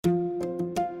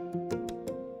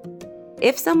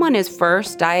If someone is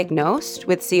first diagnosed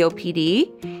with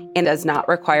COPD and does not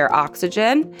require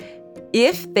oxygen,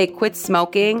 if they quit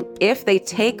smoking, if they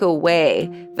take away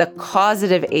the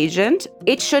causative agent,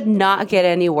 it should not get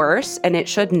any worse and it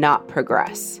should not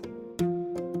progress.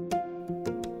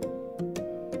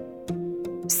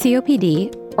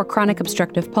 COPD, or chronic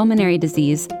obstructive pulmonary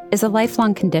disease, is a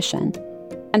lifelong condition.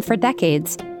 And for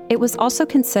decades, it was also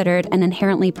considered an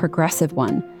inherently progressive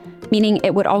one, meaning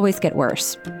it would always get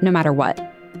worse, no matter what.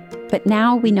 But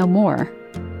now we know more.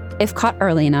 If caught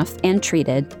early enough and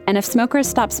treated, and if smokers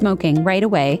stop smoking right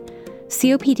away,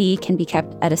 COPD can be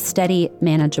kept at a steady,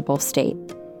 manageable state.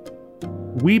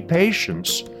 We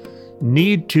patients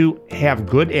need to have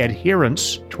good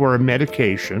adherence to our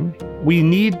medication. We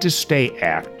need to stay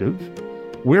active.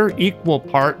 We're equal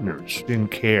partners in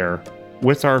care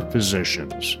with our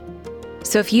physicians.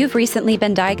 So if you've recently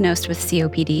been diagnosed with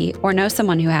COPD or know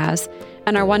someone who has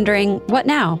and are wondering, what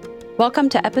now? Welcome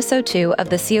to episode 2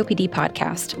 of the COPD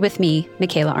podcast with me,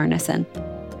 Michaela Arneson.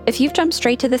 If you've jumped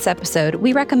straight to this episode,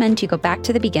 we recommend you go back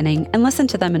to the beginning and listen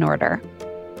to them in order.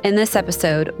 In this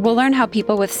episode, we'll learn how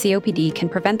people with COPD can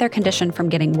prevent their condition from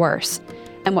getting worse,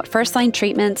 and what first-line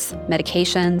treatments,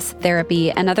 medications,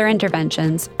 therapy, and other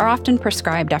interventions are often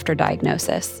prescribed after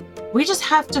diagnosis. We just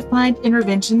have to find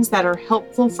interventions that are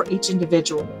helpful for each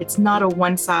individual. It's not a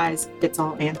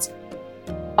one-size-fits-all answer.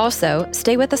 Also,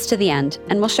 stay with us to the end,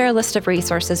 and we'll share a list of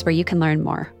resources where you can learn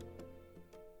more.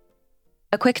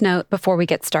 A quick note before we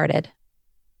get started.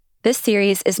 This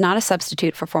series is not a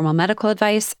substitute for formal medical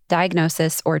advice,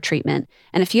 diagnosis, or treatment,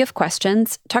 and if you have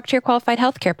questions, talk to your qualified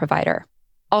healthcare provider.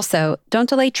 Also, don't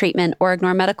delay treatment or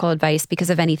ignore medical advice because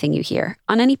of anything you hear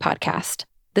on any podcast.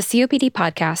 The COPD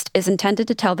podcast is intended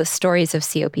to tell the stories of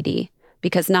COPD,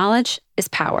 because knowledge is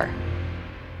power.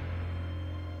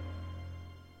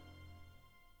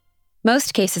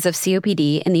 Most cases of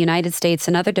COPD in the United States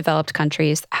and other developed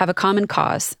countries have a common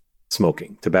cause.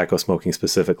 Smoking, tobacco smoking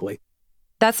specifically.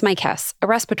 That's Mike Hess, a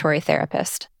respiratory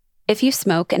therapist. If you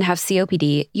smoke and have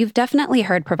COPD, you've definitely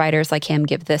heard providers like him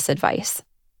give this advice.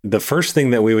 The first thing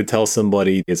that we would tell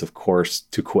somebody is, of course,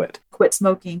 to quit. Quit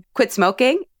smoking. Quit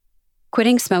smoking?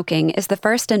 Quitting smoking is the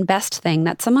first and best thing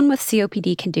that someone with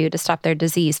COPD can do to stop their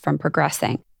disease from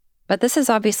progressing. But this is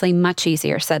obviously much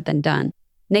easier said than done.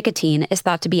 Nicotine is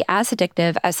thought to be as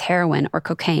addictive as heroin or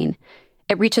cocaine.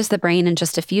 It reaches the brain in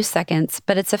just a few seconds,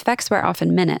 but its effects wear off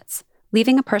in minutes,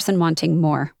 leaving a person wanting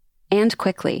more, and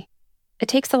quickly. It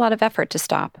takes a lot of effort to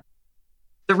stop.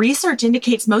 The research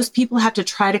indicates most people have to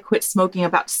try to quit smoking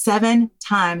about 7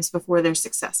 times before they're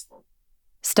successful.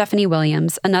 Stephanie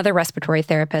Williams, another respiratory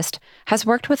therapist, has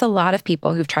worked with a lot of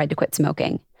people who've tried to quit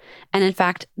smoking. And in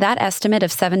fact, that estimate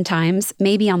of 7 times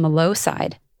may be on the low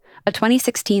side. A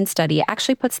 2016 study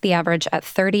actually puts the average at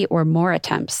 30 or more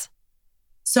attempts.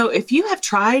 So if you have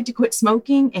tried to quit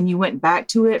smoking and you went back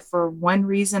to it for one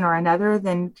reason or another,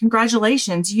 then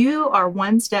congratulations, you are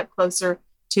one step closer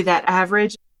to that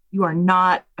average. You are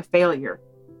not a failure.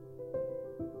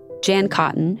 Jan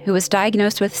Cotton, who was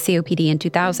diagnosed with COPD in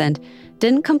 2000,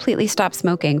 didn't completely stop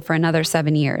smoking for another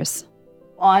 7 years.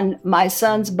 On my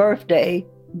son's birthday,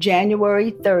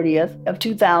 January 30th of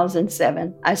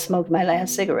 2007, I smoked my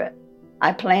last cigarette.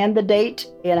 I planned the date,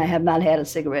 and I have not had a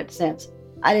cigarette since.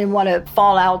 I didn't want to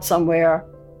fall out somewhere,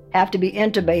 have to be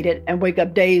intubated, and wake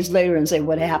up days later and say,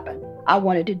 what happened? I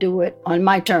wanted to do it on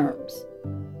my terms.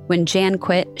 When Jan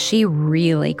quit, she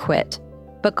really quit.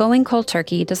 But going cold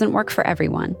turkey doesn't work for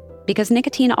everyone, because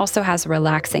nicotine also has a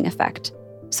relaxing effect.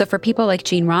 So for people like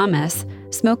Jean Ramos,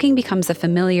 smoking becomes a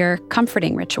familiar,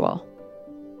 comforting ritual.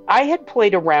 I had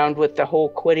played around with the whole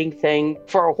quitting thing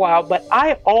for a while, but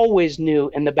I always knew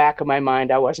in the back of my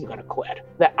mind I wasn't going to quit,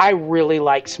 that I really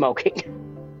like smoking.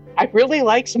 I really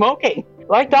like smoking,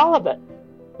 liked all of it.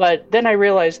 But then I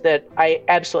realized that I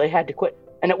absolutely had to quit.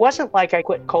 And it wasn't like I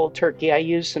quit cold turkey. I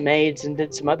used some aids and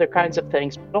did some other kinds of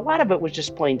things. But a lot of it was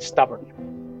just plain stubborn.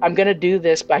 I'm going to do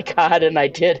this by God, and I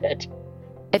did it.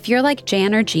 If you're like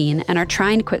Jan or Jean and are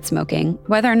trying to quit smoking,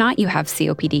 whether or not you have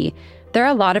COPD, there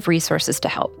are a lot of resources to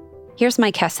help. Here's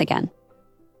Mike Hess again.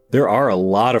 There are a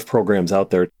lot of programs out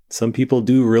there. Some people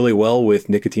do really well with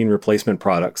nicotine replacement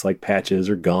products like patches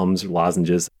or gums or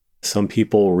lozenges. Some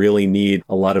people really need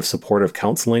a lot of supportive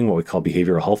counseling, what we call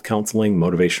behavioral health counseling,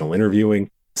 motivational interviewing.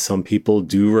 Some people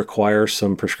do require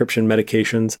some prescription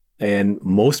medications, and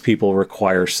most people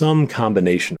require some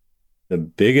combination. The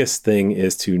biggest thing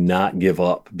is to not give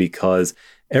up, because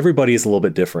everybody is a little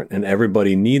bit different and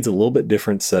everybody needs a little bit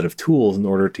different set of tools in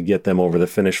order to get them over the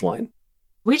finish line.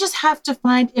 We just have to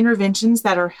find interventions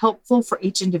that are helpful for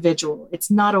each individual.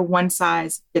 It's not a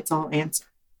one-size-fits-all answer.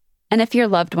 And if your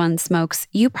loved one smokes,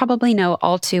 you probably know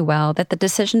all too well that the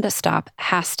decision to stop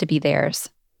has to be theirs.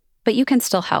 But you can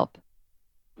still help.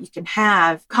 You can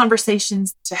have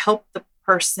conversations to help the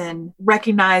person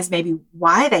recognize maybe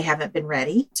why they haven't been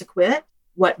ready to quit,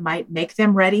 what might make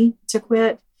them ready to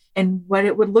quit, and what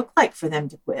it would look like for them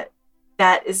to quit.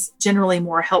 That is generally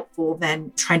more helpful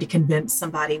than trying to convince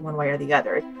somebody one way or the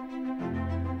other.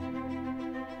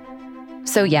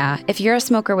 So yeah, if you're a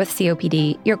smoker with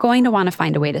COPD, you're going to want to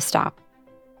find a way to stop.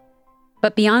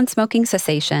 But beyond smoking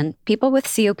cessation, people with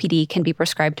COPD can be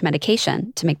prescribed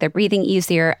medication to make their breathing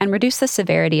easier and reduce the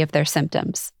severity of their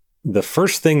symptoms. The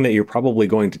first thing that you're probably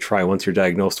going to try once you're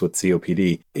diagnosed with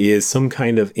COPD is some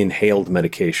kind of inhaled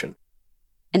medication.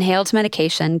 Inhaled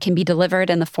medication can be delivered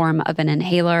in the form of an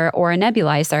inhaler or a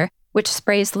nebulizer, which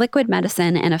sprays liquid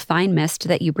medicine in a fine mist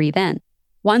that you breathe in.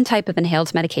 One type of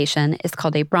inhaled medication is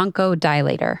called a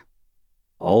bronchodilator.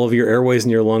 All of your airways in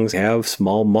your lungs have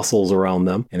small muscles around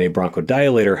them, and a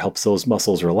bronchodilator helps those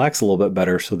muscles relax a little bit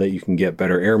better so that you can get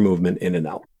better air movement in and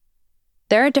out.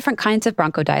 There are different kinds of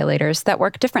bronchodilators that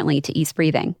work differently to ease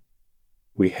breathing.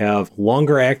 We have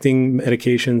longer-acting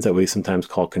medications that we sometimes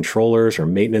call controllers or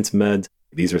maintenance meds.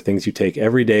 These are things you take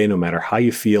every day, no matter how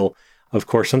you feel. Of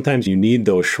course, sometimes you need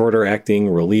those shorter-acting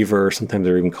reliever, sometimes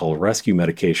they're even called rescue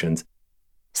medications.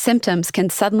 Symptoms can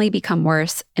suddenly become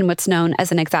worse in what's known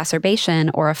as an exacerbation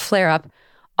or a flare-up,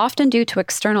 often due to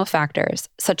external factors,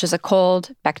 such as a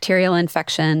cold, bacterial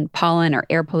infection, pollen, or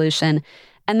air pollution,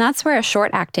 and that's where a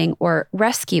short-acting or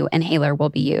rescue inhaler will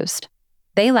be used.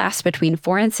 They last between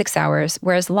 4 and 6 hours,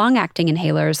 whereas long-acting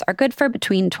inhalers are good for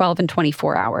between 12 and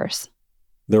 24 hours.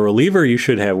 The reliever you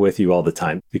should have with you all the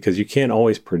time, because you can't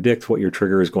always predict what your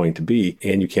trigger is going to be,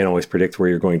 and you can't always predict where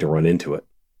you're going to run into it.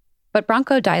 But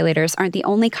bronchodilators aren't the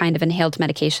only kind of inhaled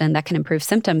medication that can improve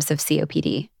symptoms of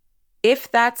COPD. If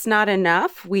that's not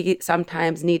enough, we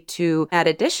sometimes need to add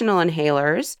additional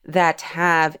inhalers that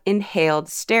have inhaled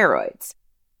steroids.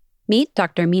 Meet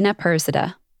Dr. Mina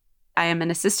Perzada. I am an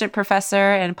assistant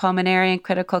professor in pulmonary and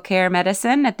critical care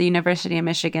medicine at the University of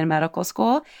Michigan Medical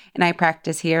School, and I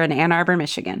practice here in Ann Arbor,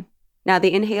 Michigan. Now,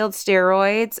 the inhaled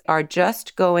steroids are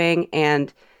just going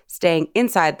and staying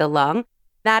inside the lung.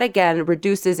 That, again,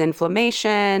 reduces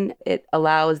inflammation. It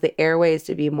allows the airways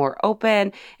to be more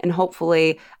open and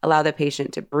hopefully allow the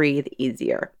patient to breathe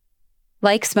easier.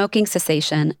 Like smoking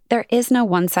cessation, there is no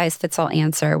one-size-fits-all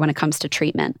answer when it comes to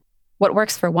treatment. What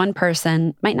works for one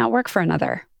person might not work for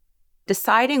another.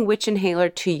 Deciding which inhaler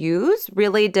to use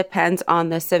really depends on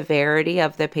the severity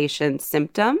of the patient's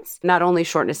symptoms, not only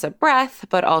shortness of breath,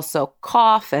 but also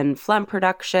cough and phlegm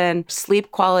production, sleep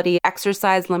quality,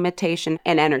 exercise limitation,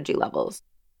 and energy levels.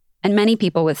 And many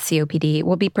people with COPD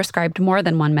will be prescribed more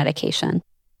than one medication.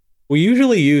 We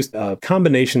usually use a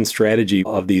combination strategy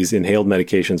of these inhaled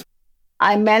medications.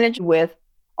 I manage with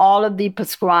all of the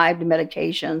prescribed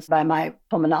medications by my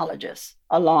pulmonologist: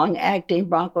 a long-acting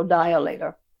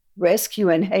bronchodilator, rescue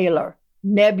inhaler,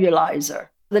 nebulizer.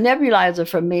 The nebulizer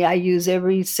for me, I use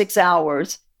every 6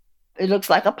 hours. It looks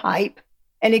like a pipe,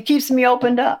 and it keeps me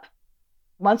opened up.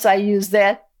 Once I use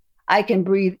that, I can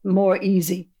breathe more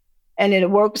easy, and it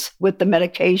works with the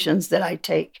medications that I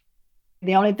take.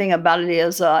 The only thing about it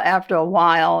is after a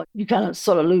while, you kind of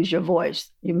sort of lose your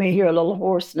voice. You may hear a little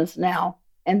hoarseness now,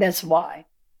 and that's why,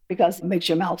 because it makes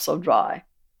your mouth so dry.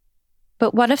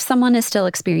 But what if someone is still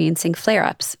experiencing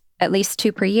flare-ups, at least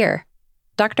 2 per year?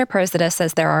 Dr. Perzada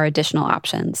says there are additional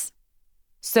options.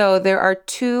 So there are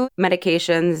 2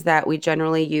 medications that we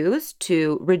generally use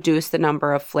to reduce the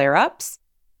number of flare-ups.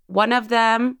 One of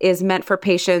them is meant for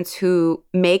patients who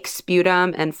make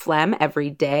sputum and phlegm every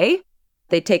day.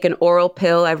 They take an oral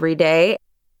pill every day.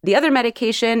 The other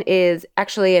medication is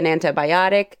actually an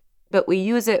antibiotic, but we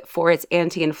use it for its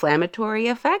anti-inflammatory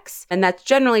effects, and that's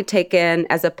generally taken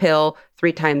as a pill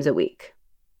 3 times a week.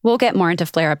 We'll get more into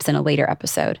flare-ups in a later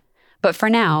episode. But for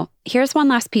now, here's one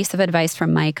last piece of advice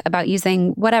from Mike about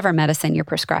using whatever medicine you're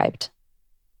prescribed.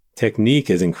 Technique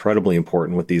is incredibly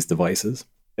important with these devices.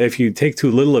 If you take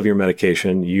too little of your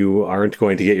medication, you aren't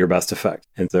going to get your best effect.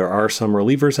 And there are some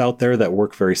relievers out there that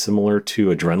work very similar to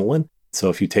adrenaline. So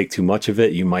if you take too much of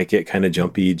it, you might get kind of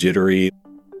jumpy, jittery.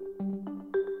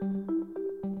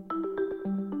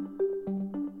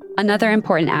 Another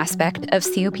important aspect of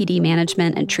COPD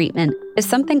management and treatment is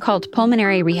something called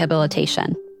pulmonary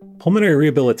rehabilitation. Pulmonary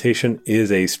rehabilitation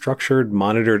is a structured,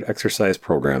 monitored exercise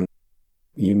program.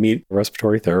 You meet a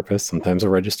respiratory therapist, sometimes a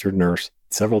registered nurse,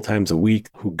 several times a week,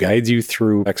 who guides you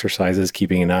through exercises,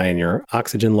 keeping an eye on your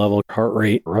oxygen level, heart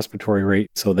rate, respiratory rate,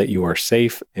 so that you are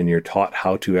safe and you're taught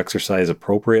how to exercise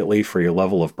appropriately for your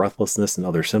level of breathlessness and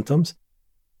other symptoms.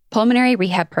 Pulmonary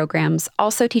rehab programs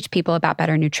also teach people about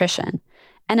better nutrition.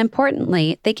 And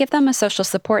importantly, they give them a social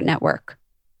support network.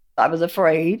 I was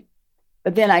afraid,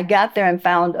 but then I got there and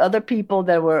found other people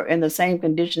that were in the same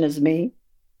condition as me.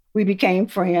 We became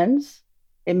friends.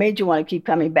 It made you want to keep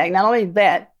coming back. Not only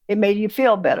that, it made you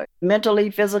feel better, mentally,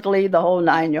 physically, the whole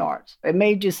 9 yards. It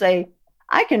made you say,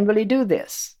 I can really do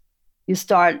this. You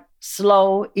start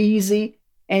slow, easy,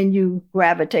 and you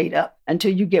gravitate up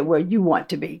until you get where you want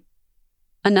to be.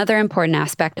 Another important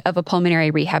aspect of a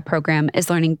pulmonary rehab program is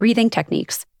learning breathing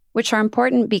techniques, which are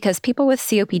important because people with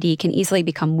COPD can easily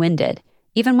become winded,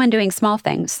 even when doing small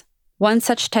things. One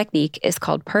such technique is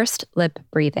called pursed lip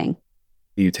breathing.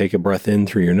 You take a breath in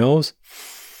through your nose,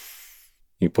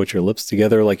 you put your lips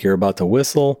together like you're about to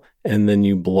whistle, and then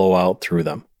you blow out through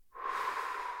them.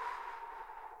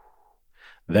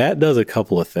 That does a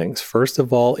couple of things. First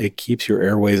of all, it keeps your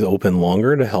airways open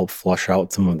longer to help flush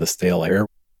out some of the stale air.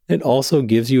 It also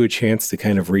gives you a chance to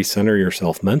kind of recenter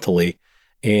yourself mentally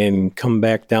and come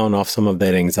back down off some of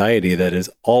that anxiety that is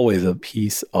always a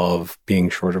piece of being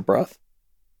short of breath.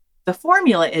 The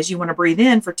formula is you want to breathe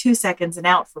in for 2 seconds and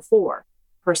out for 4.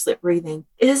 Pursed lip breathing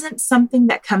isn't something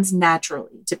that comes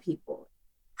naturally to people.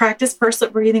 Practice pursed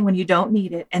lip breathing when you don't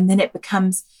need it, and then it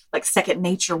becomes like second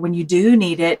nature. When you do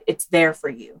need it, it's there for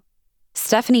you.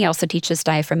 Stephanie also teaches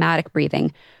diaphragmatic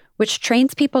breathing, which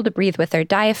trains people to breathe with their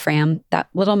diaphragm, that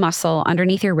little muscle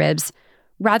underneath your ribs,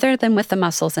 rather than with the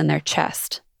muscles in their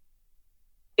chest.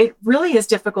 It really is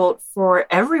difficult for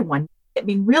everyone. I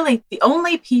mean, really, the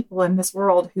only people in this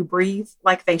world who breathe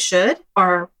like they should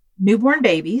are newborn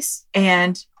babies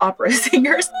and opera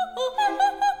singers.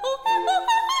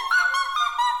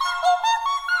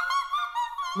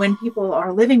 When people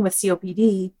are living with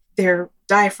COPD, their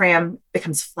diaphragm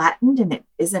becomes flattened and it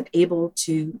isn't able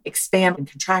to expand and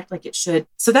contract like it should.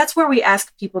 So that's where we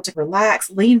ask people to relax,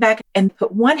 lean back, and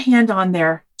put one hand on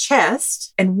their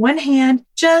chest and one hand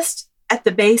just at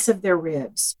the base of their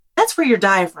ribs. That's where your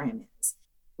diaphragm is.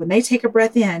 When they take a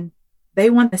breath in, they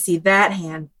want to see that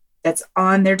hand that's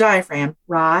on their diaphragm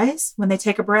rise when they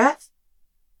take a breath.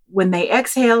 When they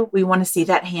exhale, we want to see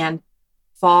that hand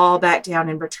fall back down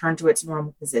and return to its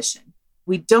normal position.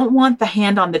 We don't want the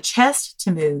hand on the chest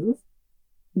to move.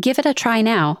 Give it a try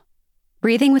now.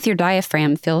 Breathing with your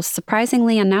diaphragm feels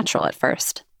surprisingly unnatural at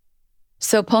first.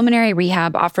 So pulmonary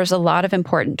rehab offers a lot of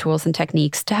important tools and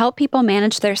techniques to help people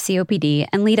manage their COPD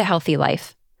and lead a healthy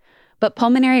life. But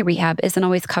pulmonary rehab isn't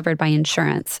always covered by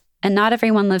insurance, and not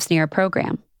everyone lives near a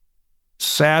program.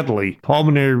 Sadly,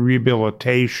 pulmonary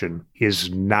rehabilitation is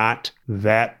not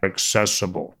that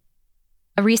accessible.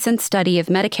 A recent study of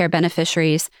Medicare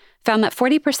beneficiaries found that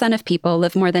 40% of people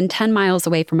live more than 10 miles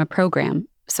away from a program,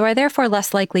 so are therefore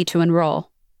less likely to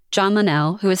enroll. John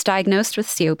Linnell, who was diagnosed with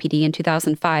COPD in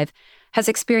 2005, has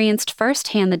experienced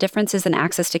firsthand the differences in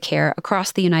access to care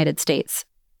across the United States.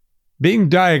 Being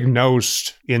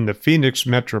diagnosed in the Phoenix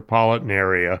metropolitan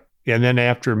area, and then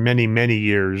after many, many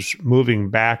years moving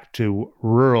back to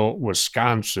rural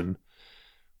Wisconsin,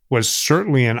 was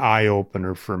certainly an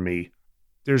eye-opener for me.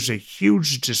 There's a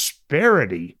huge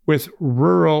disparity with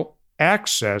rural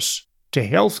access to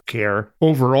health care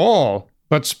overall,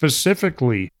 but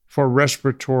specifically for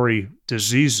respiratory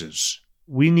diseases.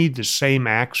 We need the same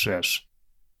access.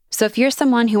 So if you're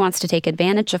someone who wants to take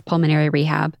advantage of pulmonary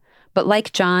rehab, but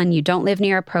like John, you don't live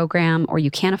near a program or you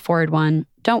can't afford one,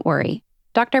 don't worry.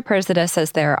 Dr. Perzida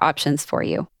says there are options for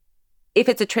you. If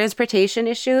it's a transportation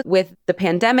issue, with the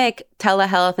pandemic,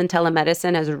 telehealth and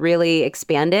telemedicine has really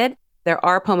expanded. There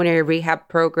are pulmonary rehab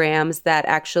programs that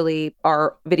actually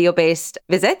are video-based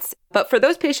visits. But for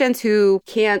those patients who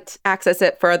can't access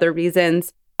it for other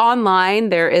reasons, online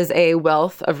there is a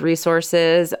wealth of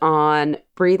resources on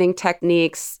breathing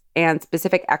techniques and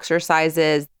specific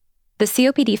exercises. The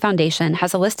COPD Foundation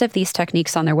has a list of these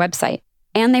techniques on their website,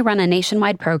 and they run a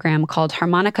nationwide program called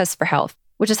Harmonicas for Health,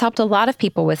 which has helped a lot of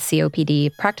people with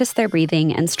COPD practice their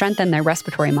breathing and strengthen their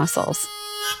respiratory muscles.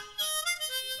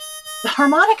 The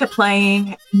harmonica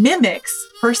playing mimics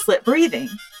pursed lip breathing.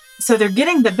 So they're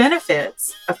getting the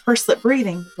benefits of pursed lip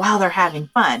breathing while they're having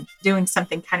fun, doing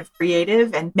something kind of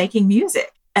creative and making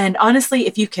music. And honestly,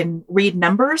 if you can read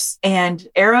numbers and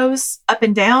arrows up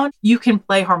and down, you can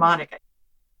play harmonica.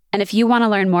 And if you want to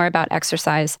learn more about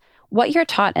exercise, what you're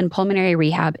taught in pulmonary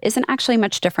rehab isn't actually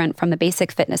much different from the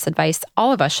basic fitness advice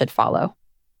all of us should follow.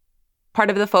 Part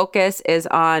of the focus is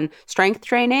on strength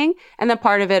training, and then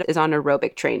part of it is on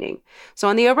aerobic training. So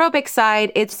on the aerobic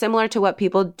side, it's similar to what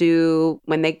people do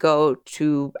when they go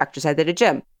to exercise at a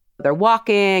gym. they're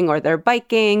walking or they're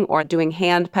biking or doing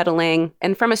hand pedaling.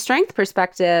 And from a strength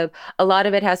perspective, a lot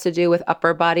of it has to do with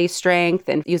upper body strength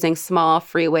and using small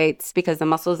free weights because the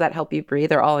muscles that help you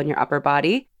breathe are all in your upper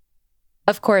body.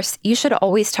 Of course, you should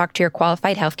always talk to your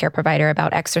qualified healthcare provider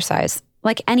about exercise,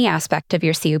 like any aspect of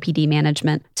your COPD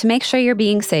management, to make sure you're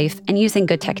being safe and using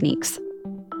good techniques.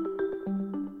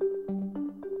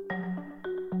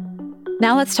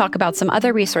 Now let's talk about some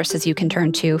other resources you can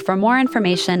turn to for more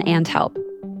information and help.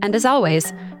 And as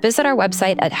always, visit our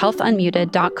website at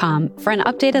healthunmuted.com for an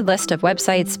updated list of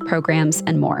websites, programs,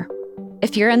 and more.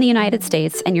 If you're in the United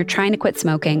States and you're trying to quit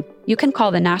smoking, you can call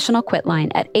the National Quit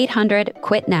Line at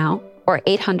 800-QUIT-NOW or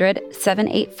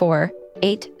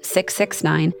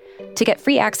 800-784-8669 to get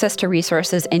free access to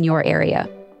resources in your area.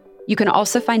 You can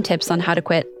also find tips on how to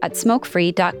quit at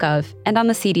smokefree.gov and on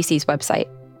the CDC's website.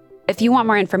 If you want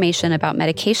more information about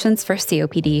medications for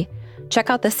COPD, check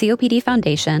out the COPD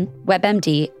Foundation,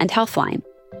 WebMD, and Healthline.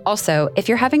 Also, if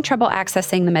you're having trouble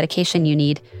accessing the medication you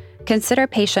need, consider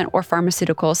patient or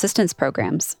pharmaceutical assistance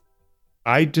programs.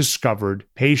 I discovered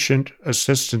patient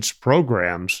assistance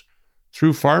programs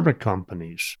through pharma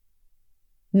companies.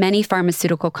 Many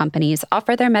pharmaceutical companies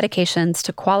offer their medications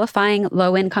to qualifying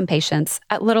low-income patients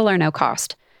at little or no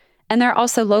cost, and there are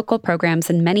also local programs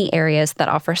in many areas that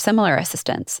offer similar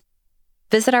assistance.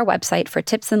 Visit our website for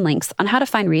tips and links on how to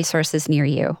find resources near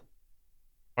you.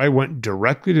 I went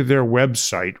directly to their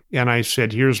website and I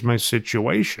said, here's my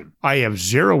situation. I have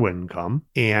zero income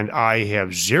and I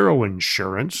have zero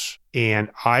insurance and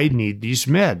I need these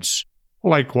meds.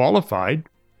 Well, I qualified.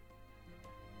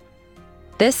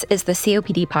 This is the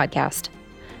COPD Podcast.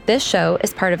 This show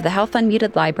is part of the Health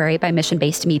Unmuted library by Mission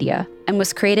Based Media and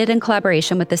was created in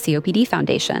collaboration with the COPD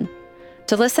Foundation.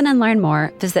 To listen and learn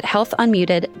more, visit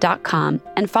healthunmuted.com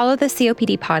and follow the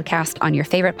COPD Podcast on your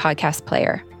favorite podcast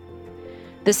player.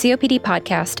 The COPD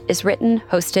Podcast is written,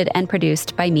 hosted, and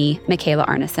produced by me, Michaela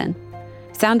Arneson.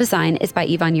 Sound design is by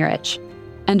Ivan Jurich.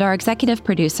 And our executive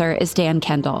producer is Dan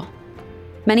Kendall.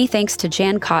 Many thanks to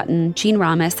Jan Cotton, Jean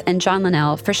Ramos, and John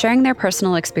Linnell for sharing their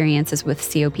personal experiences with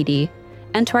COPD,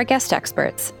 and to our guest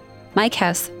experts, Mike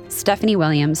Hess, Stephanie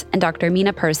Williams, and Dr.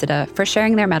 Mina Perzida for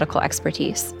sharing their medical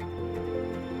expertise.